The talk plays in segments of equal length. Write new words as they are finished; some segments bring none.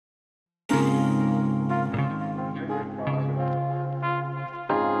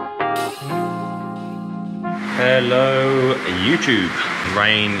Hello YouTube.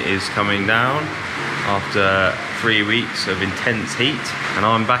 Rain is coming down after 3 weeks of intense heat and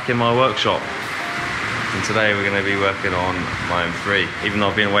I'm back in my workshop. And today we're going to be working on my M3. Even though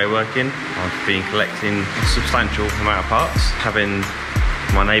I've been away working, I've been collecting a substantial amount of parts, having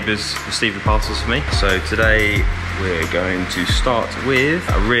my neighbours receive the parcels for me. So today we're going to start with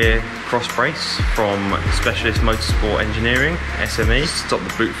a rear cross brace from Specialist Motorsport Engineering, S.M.E, to stop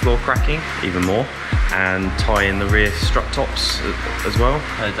the boot floor cracking even more, and tie in the rear strut tops as well.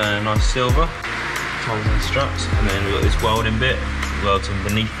 They're done in a nice silver, ties in the struts, and then we've got this welding bit, welds in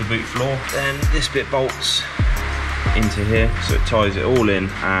beneath the boot floor. Then this bit bolts into here, so it ties it all in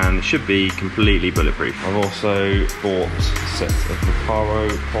and it should be completely bulletproof. I've also bought a set of Recaro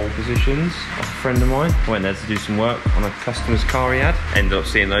pole positions off a friend of mine. I went there to do some work on a customer's car he had. Ended up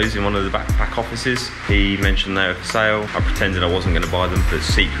seeing those in one of the back offices. He mentioned they were for sale. I pretended I wasn't going to buy them, but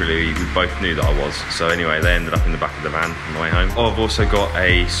secretly we both knew that I was. So anyway, they ended up in the back of the van on the way home. I've also got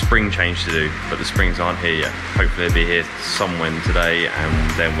a spring change to do, but the springs aren't here yet. Hopefully they'll be here somewhere today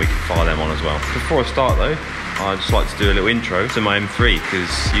and then we can fire them on as well. Before I start though, I'd just like to do a little intro to my M3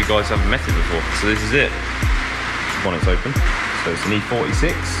 because you guys haven't met it before. So this is it. Bonnet's open. So it's an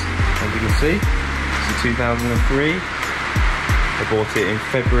E46, as you can see. It's a 2003. I bought it in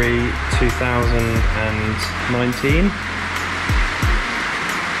February 2019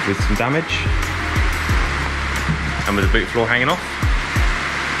 with some damage and with the boot floor hanging off.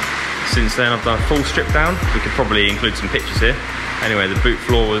 Since then I've done a full strip down. We could probably include some pictures here. Anyway, the boot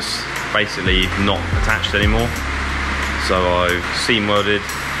floor was basically not attached anymore, so I've seam welded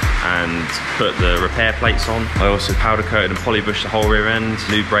and put the repair plates on. I also powder coated and polybushed the whole rear end,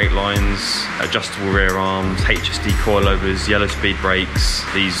 new brake lines, adjustable rear arms, HSD coilovers, yellow speed brakes,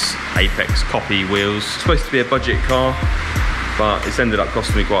 these Apex copy wheels. It's supposed to be a budget car, but it's ended up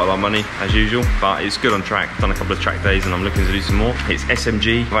costing me quite a lot of money as usual, but it's good on track. I've done a couple of track days and I'm looking to do some more. It's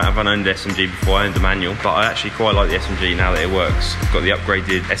SMG. I haven't owned the SMG before, I owned the manual, but I actually quite like the SMG now that it works. I've got the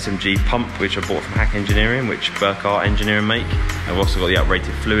upgraded SMG pump, which I bought from Hack Engineering, which Burkhardt Engineering make. I've also got the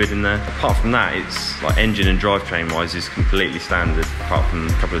uprated fluid in there. Apart from that, it's like engine and drivetrain wise is completely standard, apart from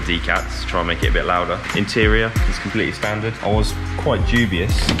a couple of decats to try and make it a bit louder. Interior is completely standard. I was quite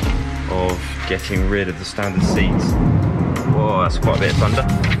dubious of getting rid of the standard seats. Whoa, that's quite a bit of thunder.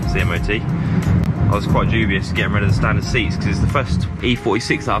 It's the MOT. I was quite dubious getting rid of the standard seats because it's the first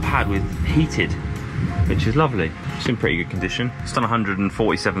E46 that I've had with heated, which is lovely. It's in pretty good condition. It's done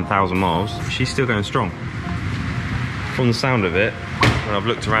 147,000 miles. She's still going strong. From the sound of it, when I've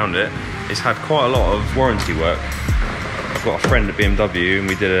looked around it, it's had quite a lot of warranty work. I've got a friend at BMW and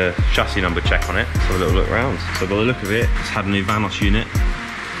we did a chassis number check on it. So have a little look around. So by the look of it, it's had a new Vanos unit,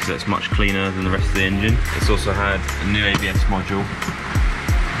 so it's much cleaner than the rest of the engine. It's also had a new ABS module.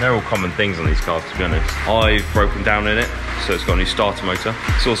 They're all common things on these cars, to be honest. I've broken down in it, so it's got a new starter motor.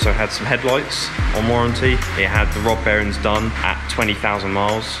 It's also had some headlights on warranty. It had the rod bearings done at 20,000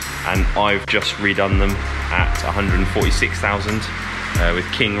 miles, and I've just redone them at 146,000 with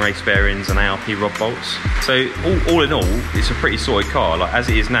King race bearings and ARP rod bolts. So all in all, it's a pretty solid car. Like as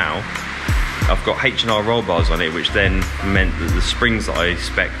it is now, I've got H&R roll bars on it, which then meant that the springs that I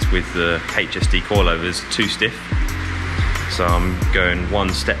spec'd with the HSD coilovers are too stiff. So I'm going one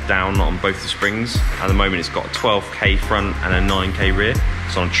step down on both the springs. At the moment it's got a 12K front and a 9K rear.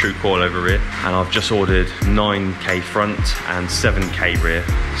 It's on a true coilover rear. And I've just ordered 9K front and 7K rear.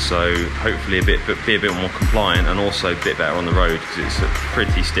 So hopefully be a bit more compliant and also a bit better on the road because it's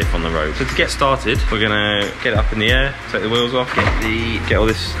pretty stiff on the road. So to get started, we're gonna get it up in the air, take the wheels off, get all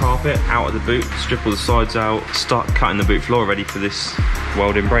this carpet out of the boot, strip all the sides out, start cutting the boot floor ready for this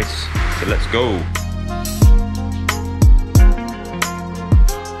Weld-In brace. So let's go.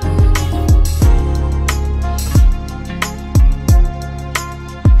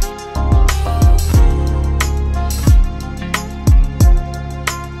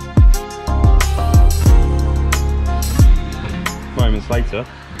 Later,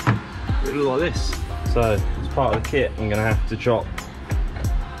 it looks like this. So as part of the kit, I'm gonna have to chop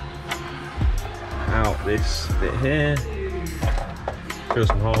out this bit here, drill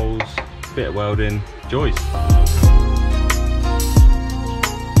some holes, bit of welding, joys.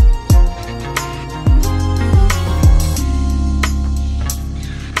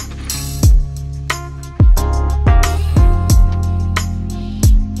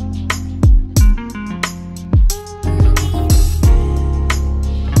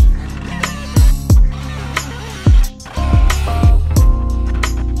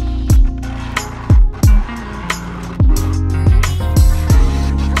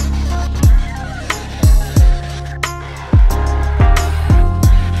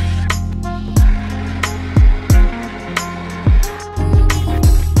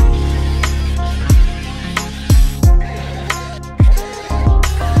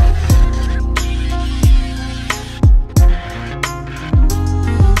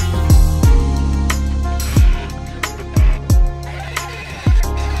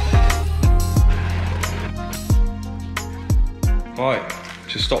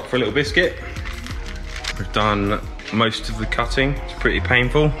 just stopped for a little biscuit. We've done most of the cutting. It's pretty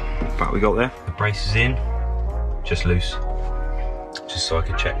painful, but we got there. The brace is in, just loose. Just so I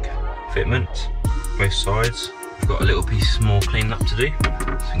can check fitment, both sides. We've got a little piece more cleaning up to do,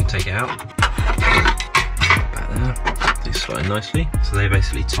 so we can take it out. Back there, it's slotting nicely. So they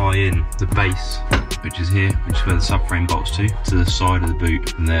basically tie in the base, which is here, which is where the subframe bolts to the side of the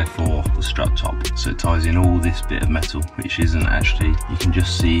boot, and therefore the strut top. So it ties in all this bit of metal, which isn't actually, you can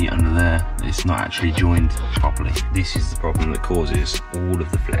just see under there, it's not actually joined properly. This is the problem that causes all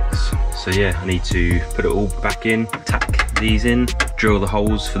of the flex. So yeah, I need to put it all back in, tack these in, drill the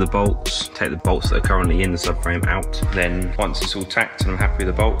holes for the bolts, take the bolts that are currently in the subframe out. Then once it's all tacked and I'm happy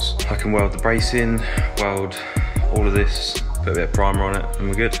with the bolts, I can weld the brace in, weld all of this, put a bit of primer on it, and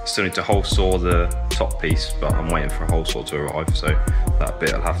we're good. Still need to hole saw the top piece, but I'm waiting for a hole saw to arrive, so that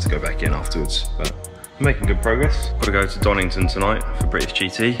bit I'll have to go back in afterwards. But I'm making good progress. Got to go to Donington tonight for British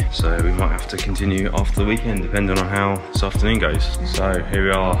GT, so we might have to continue after the weekend, depending on how this afternoon goes. So here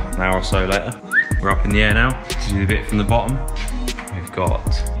we are, an hour or so later. We're up in the air now. To do the bit from the bottom, we've got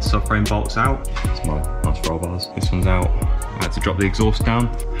subframe bolts out. It's my nice roll bars. This one's out. I had to drop the exhaust down,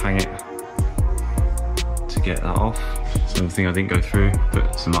 hang it to get that off. It's another thing I didn't go through,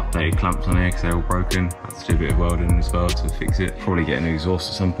 put some updated clamps on here because they're all broken. I had to do a bit of welding as well to fix it. Probably get a new exhaust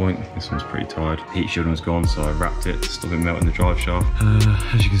at some point. This one's pretty tired. Heat shielding was gone, so I wrapped it to stop it melting the drive shaft.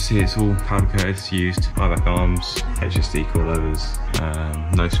 As you can see, it's all powder coated, it's used. High-back arms, HSD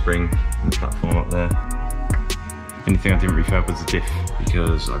coilovers, no spring in the platform up there. Only thing I didn't refurb was the diff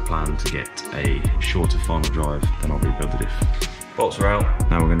because I plan to get a shorter final drive, then I'll rebuild the diff. Bolts are out.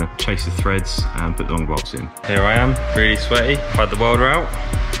 Now we're going to chase the threads and put the long bolts in. Here I am, really sweaty. I've had the welder out.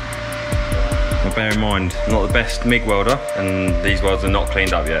 Now bear in mind, I'm not the best MIG welder, and these welds are not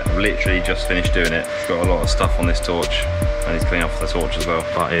cleaned up yet. I've literally just finished doing it. I've got a lot of stuff on this torch. I need to clean off the torch as well,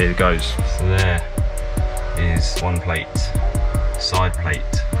 but here it goes. So there is one plate, side plate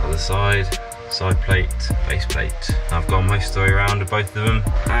for the side plate, base plate. I've gone most of the way around with both of them,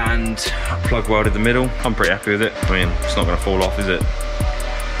 and I plug welded the middle. I'm pretty happy with it. I mean, it's not going to fall off, is it?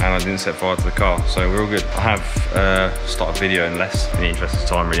 And I didn't set fire to the car, so we're all good. I have started video in less, in the interest of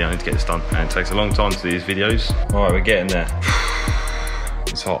time really. I need to get this done, and it takes a long time to do these videos. All right, we're getting there.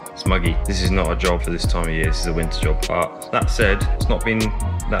 It's hot, it's muggy. This is not a job for this time of year, this is a winter job. But that said, it's not been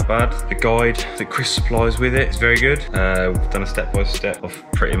that bad. The guide that Chris supplies with it is very good. We've done a step-by-step.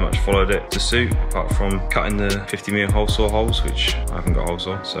 I've pretty much followed it to suit, apart from cutting the 50mm hole saw holes, which I haven't got hole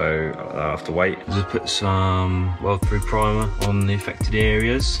saw, so I'll have to wait. I'll just put some weld-through primer on the affected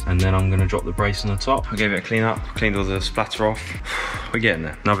areas, and then I'm gonna drop the brace on the top. I gave it a clean up, cleaned all the splatter off. We're getting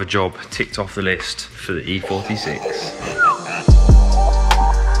there. Another job ticked off the list for the E46.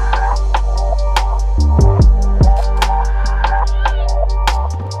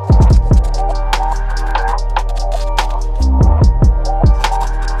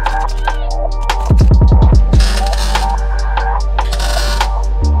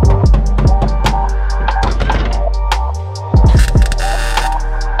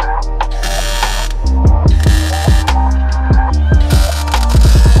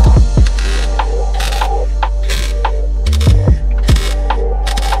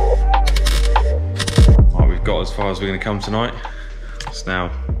 As far as we're going to come tonight. It's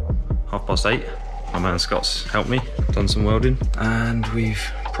now 8:30. My man Scott's helped me, done some welding, and we've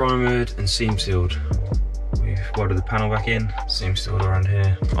primered and seam sealed. We've welded the panel back in, seam sealed around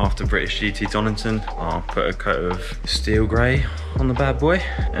here. After British GT Donington, I'll put a coat of steel grey on the bad boy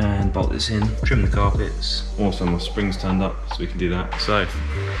and bolt this in, trim the carpets. Also my springs turned up, so we can do that. So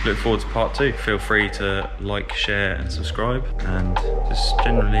look forward to part 2. Feel free to like, share and subscribe, and just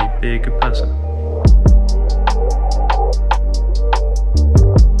generally be a good person.